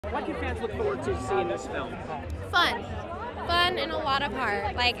What can fans look forward to seeing this film? Fun and a lot of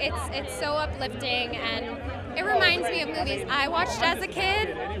heart. Like it's so uplifting, and it reminds me of movies I watched as a kid.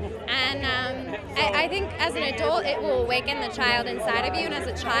 And I think as an adult, it will awaken the child inside of you, and as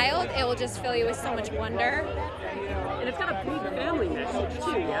a child, it will just fill you with so much wonder. And it's got a big family message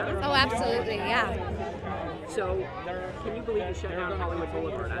too, yeah? Oh, absolutely, yeah. So, can you believe you shut down Hollywood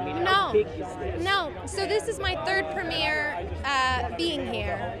Boulevard? I mean, No. how big is this? No. So this is my third premiere being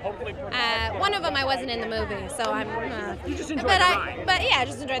here. One of them I wasn't in the movie, so I'm. You just enjoyed the ride. But yeah, I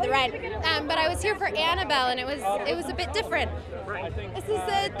just enjoyed the ride. But I was here for Annabelle, and it was a bit different. Right.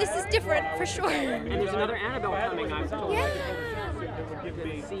 This is different for sure. And there's another Annabelle coming, I'm told. Yeah.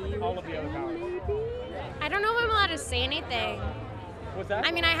 See you. I don't know if I'm allowed to say anything. What's that?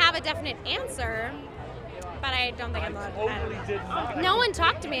 I mean, I have a definite answer, but I don't think I'm allowed to. No one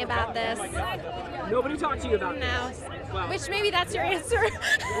talked to me about this. Nobody talked to you about No. this? Well, Which maybe that's your answer. which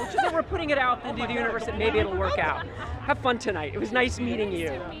is that we're putting it out into the universe that maybe it'll work out. Have fun tonight. It was nice meeting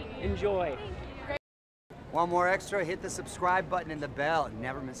you. Enjoy. Want more extra? Hit the subscribe button and the bell and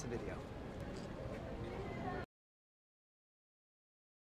never miss a video.